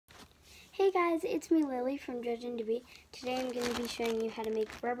Hey guys, it's me Lily from Judge and to Be. Today I'm going to be showing you how to make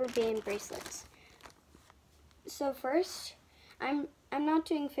rubber band bracelets. So first, I'm not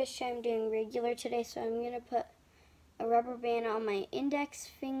doing fishtail, I'm doing regular today, so I'm going to put a rubber band on my index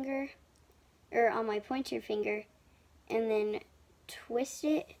finger, or on my pointer finger, and then twist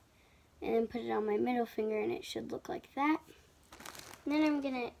it, and then put it on my middle finger, and it should look like that. And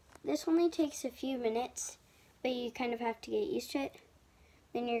then this only takes a few minutes, but you kind of have to get used to it.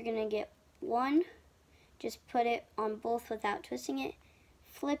 Then you're going to get one, just put it on both without twisting it,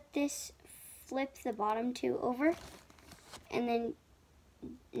 flip the bottom two over, and then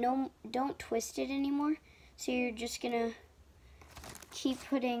don't twist it anymore. So you're just going to keep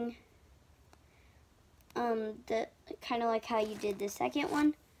putting the kind of like how you did the second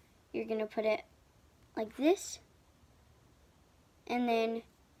one. You're going to put it like this, and then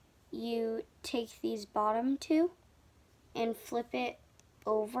you take these bottom two and flip it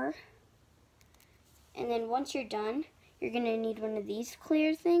over, and then once you're done, you're going to need one of these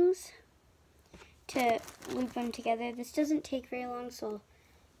clear things to loop them together. This doesn't take very long, so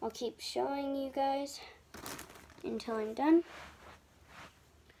I'll keep showing you guys until I'm done.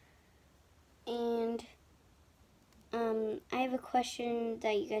 And I have a question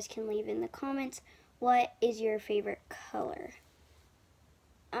that you guys can leave in the comments. What is your favorite color?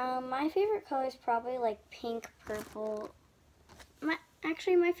 My favorite color is probably like pink, purple.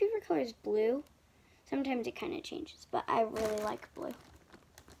 Actually, my favorite color is blue. Sometimes it kind of changes, but I really like blue.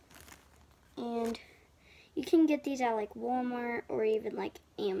 And you can get these at like Walmart or even like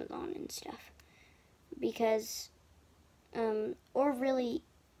Amazon and stuff. Because, or really,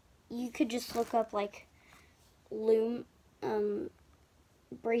 you could just look up like Loom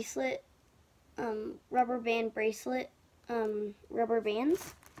bracelet, rubber band bracelet, rubber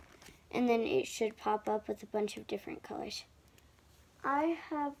bands. And then it should pop up with a bunch of different colors. I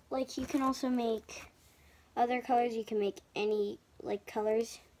have, like, you can also make other colors. You can make any, like,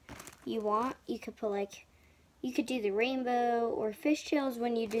 colors you want. You could put, like, you could do the rainbow or fishtails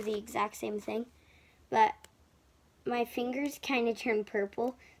when you do the exact same thing. But my fingers kind of turn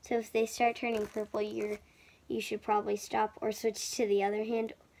purple, so if they start turning purple, you should probably stop or switch to the other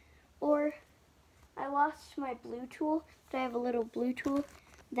hand. Or I lost my blue tool, but I have a little blue tool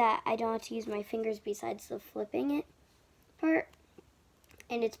that I don't have to use my fingers besides the flipping it part.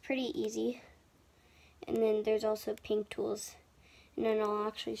 And it's pretty easy. And then there's also pink tools. And then I'll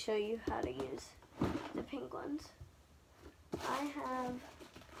actually show you how to use the pink ones. I have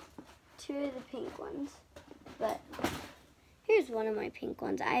two of the pink ones, but here's one of my pink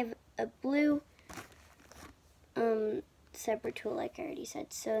ones. I have a blue separate tool, like I already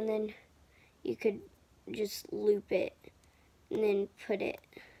said. So, and then you could just loop it and then put it.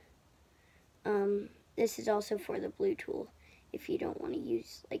 This is also for the blue tool, if you don't want to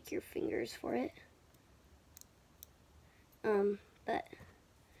use like your fingers for it. But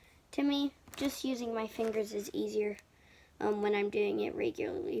to me, just using my fingers is easier when I'm doing it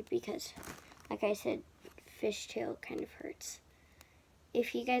regularly, because like I said, fishtail kind of hurts.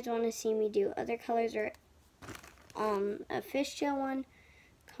 If you guys want to see me do other colors or a fishtail one,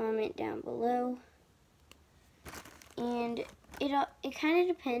 comment down below. And it kind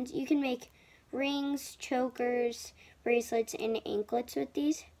of depends. You can make rings, chokers, bracelets, and anklets with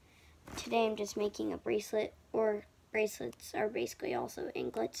these. Today I'm just making a bracelet, or bracelets are basically also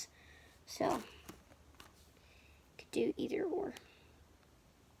anklets. So, you could do either or.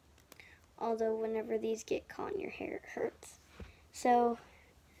 Although whenever these get caught in your hair, it hurts. So,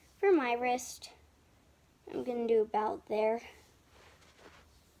 for my wrist, I'm going to do about there.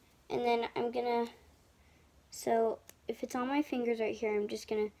 And then I'm going to, so if it's on my fingers right here, I'm just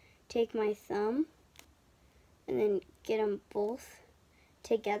going to take my thumb and then get them both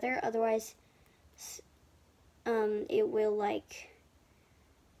together. Otherwise, it will like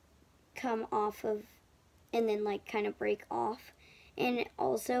come off of, and then like kind of break off. And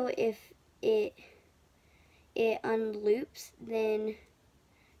also, if it unloops, then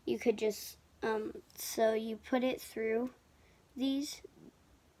you could just so you put it through these.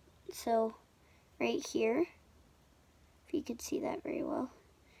 So right here, if you could see that very well,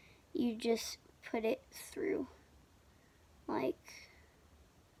 you just put it through like,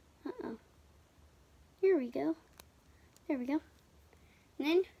 here we go. There we go. And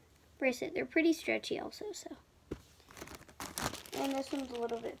then bracelet. They're pretty stretchy also, so. And this one's a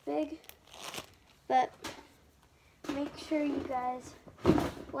little bit big, but make sure you guys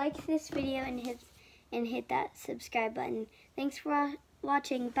like this video and hit that subscribe button. Thanks for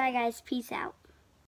watching. Bye guys. Peace out.